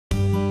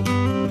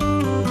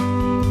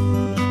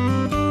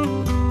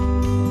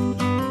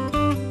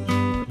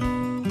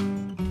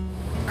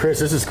Chris,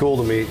 this is cool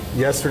to me.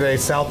 Yesterday,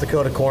 South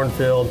Dakota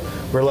cornfield,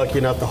 we're lucky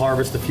enough to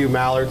harvest a few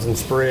mallards and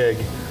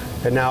sprig.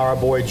 And now our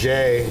boy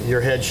Jay,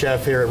 your head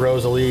chef here at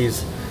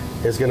Rosalie's,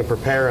 is going to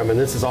prepare them. And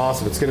this is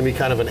awesome. It's going to be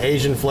kind of an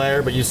Asian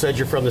flair, but you said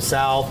you're from the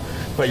South,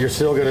 but you're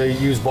still going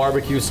to use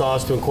barbecue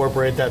sauce to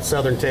incorporate that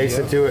Southern taste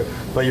into it.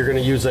 But you're going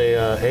to use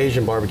a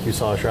Asian barbecue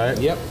sauce, right?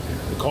 Yep.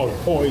 We call it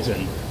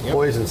poison. Yep.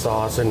 Poison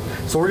sauce. And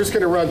so we're just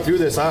going to run through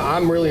this.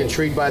 I'm really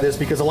intrigued by this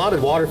because a lot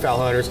of waterfowl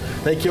hunters,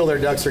 they kill their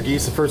ducks or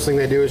geese. The first thing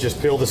they do is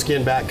just peel the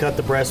skin back, cut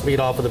the breast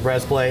meat off of the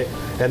breastplate,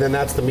 and then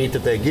that's the meat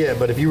that they get.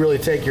 But if you really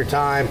take your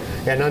time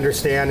and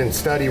understand and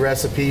study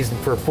recipes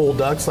for full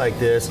ducks like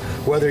this,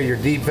 whether you're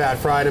deep fat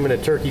frying them in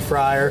a turkey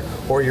fryer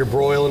or you're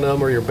broiling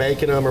them or you're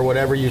baking them or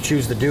whatever you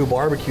choose to do,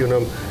 barbecuing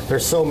them,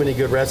 there's so many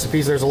good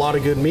recipes. There's a lot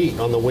of good meat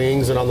on the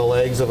wings and on the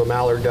legs of a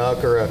mallard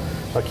duck or a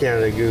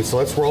Canada goose. So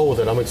let's roll with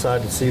it. I'm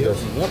excited to see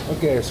this. Yep.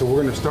 Okay, so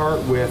we're going to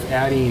start with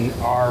adding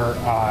our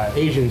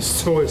Asian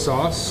soy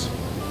sauce.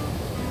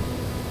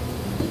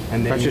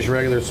 And then that's just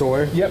regular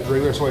soy? Yep,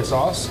 regular soy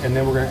sauce. And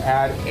then we're going to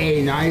add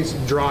a nice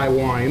dry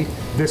wine.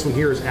 This one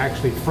here is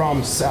actually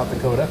from South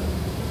Dakota.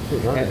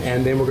 Nice.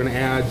 And then we're going to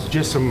add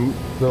just some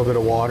little bit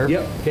of water.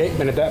 Yep. Okay,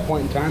 and at that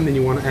point in time, then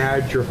you want to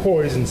add your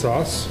hoisin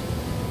sauce.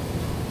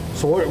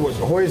 So what was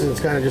hoisin?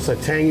 It's kind of just a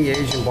tangy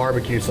Asian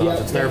barbecue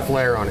sauce. It's their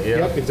flair on it. Yeah.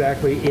 Yep,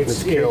 exactly.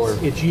 It's killer.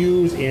 It's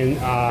used in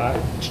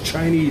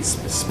Chinese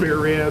spare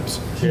ribs,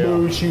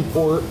 Mushu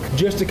pork.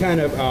 Just to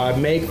kind of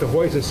make the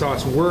hoisin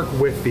sauce work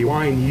with the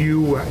wine,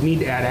 you need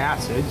to add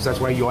acid. So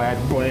that's why you'll add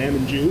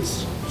lemon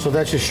juice. So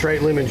that's just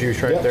straight lemon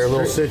juice right there, a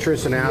little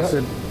citrus and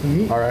acid.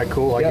 All right,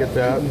 cool. I get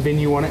that. Then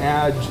you want to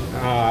add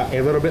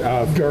a little bit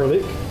of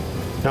garlic.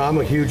 Now, I'm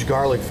a huge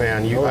garlic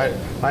fan.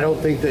 I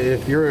don't think that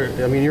if you're,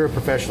 you're a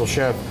professional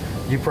chef,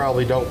 you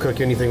probably don't cook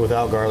anything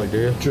without garlic, do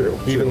you? True.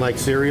 Even like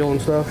cereal and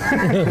stuff?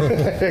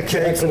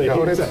 Cakes and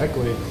donuts?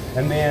 Exactly.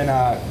 And then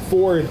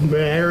for the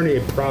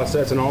marinade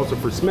process and also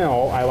for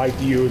smell, I like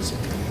to use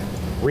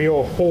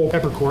real whole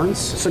peppercorns.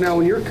 So now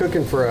when you're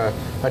cooking for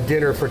a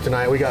dinner for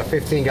tonight, we got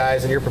 15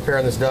 guys and you're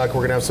preparing this duck,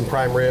 we're gonna have some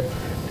prime rib.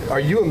 Are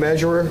you a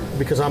measurer?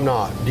 Because I'm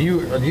not. Do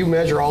you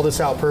measure all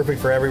this out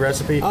perfect for every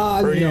recipe?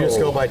 Or do you just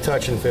go by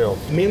touch and feel?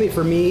 Mainly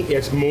for me,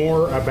 it's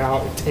more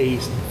about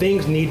taste.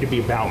 Things need to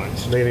be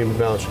balanced. They need to be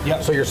balanced.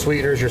 Yep. So your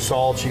sweeteners, your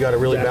salts, you got to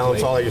really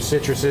balance all of your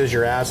citruses,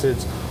 your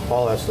acids,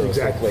 all that stuff.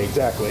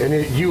 Exactly.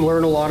 And you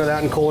learn a lot of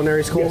that in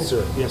culinary school? Yes,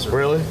 sir. Yes, sir.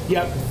 Really?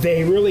 Yep.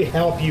 They really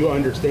help you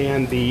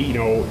understand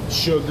the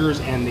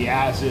sugars and the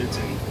acids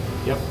and.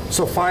 Yep.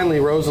 So finally,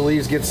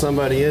 Rosalie's gets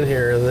somebody in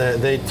here,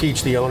 and they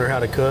teach the owner how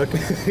to cook.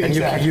 And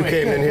you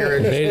came in here,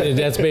 and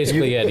that's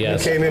basically it.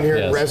 Yes. You came in here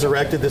and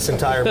resurrected this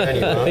entire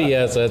menu. Huh?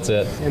 Yes, that's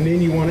it. And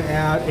then you want to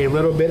add a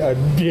little bit of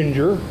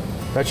ginger.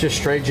 That's just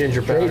straight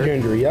ginger powder. Straight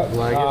ginger. Yep.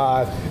 Like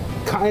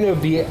it. Kind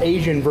of the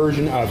Asian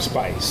version of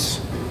spice.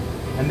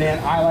 And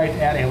then I like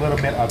to add a little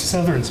bit of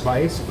southern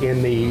spice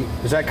in the...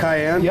 Is that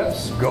cayenne?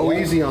 Yes. Go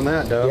easy on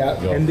that, Doug.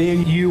 Yeah. And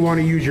then you want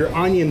to use your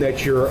onion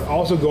that you're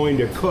also going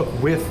to cook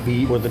with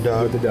the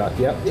duck.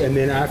 Yep. And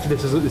then after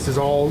this is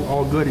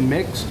all good and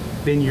mixed,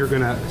 then you're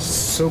going to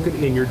soak it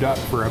in your duck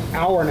for an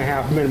hour and a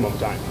half minimum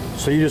time.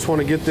 So you just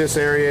want to get this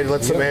aerated,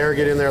 let some air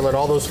get in there, let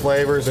all those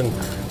flavors and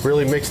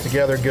really mix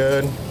together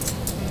good.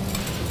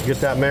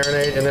 Get that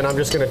marinade, and then I'm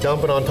just going to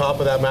dump it on top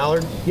of that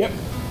mallard. Yep.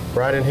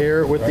 Right in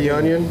here with the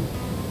onion.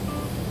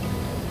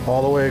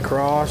 All the way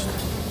across.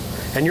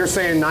 And you're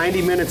saying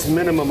 90 minutes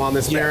minimum on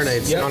this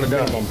marinade on a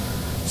duck. Minimum.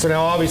 So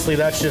now obviously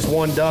that's just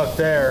one duck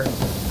there.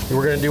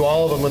 We're gonna do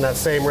all of them in that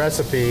same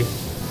recipe.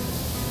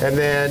 And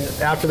then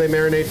after they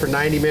marinate for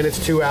 90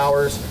 minutes, 2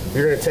 hours,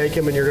 you're gonna take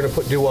them and you're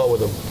gonna do what with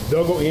them?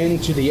 They'll go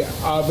into the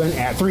oven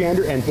at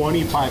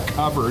 325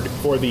 covered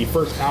for the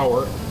first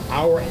hour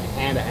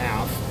and a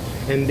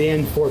half. And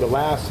then for the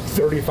last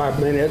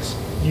 35 minutes,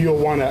 you'll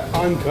wanna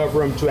uncover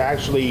them to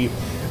actually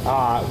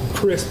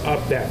crisp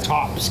up that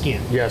top skin.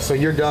 Yeah, so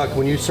your duck,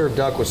 when you serve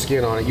duck with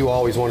skin on it, you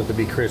always want it to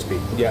be crispy.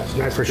 Yes,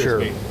 nice for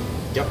sure.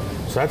 Yep.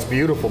 So that's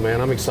beautiful,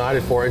 man. I'm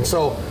excited for it. And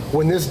so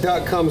when this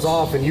duck comes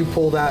off and you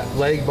pull that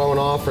leg bone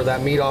off or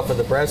that meat off of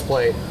the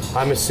breastplate,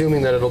 I'm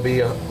assuming that it'll be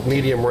a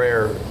medium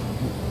rare,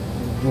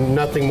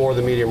 nothing more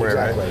than medium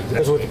rare, right?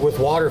 Because with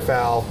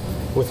waterfowl,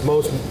 with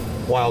most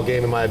wild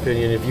game, in my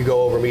opinion, if you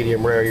go over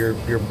medium rare,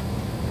 you're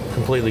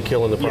completely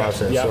killing the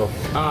process. Yeah.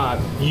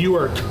 So you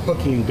are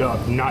cooking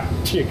duck, not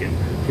chicken.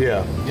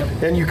 Yeah.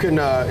 Yep. And you can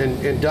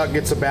and duck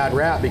gets a bad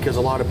rap because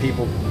a lot of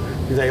people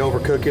they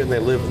overcook it and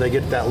they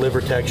get that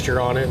liver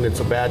texture on it and it's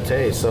a bad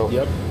taste. So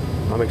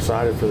I'm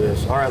excited for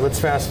this. All right, let's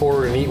fast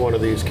forward and eat one of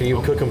these. Can you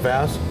cook them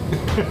fast?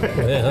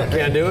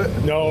 Can't do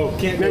it? No,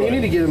 can't do it. You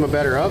need to get him a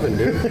better oven,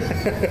 dude.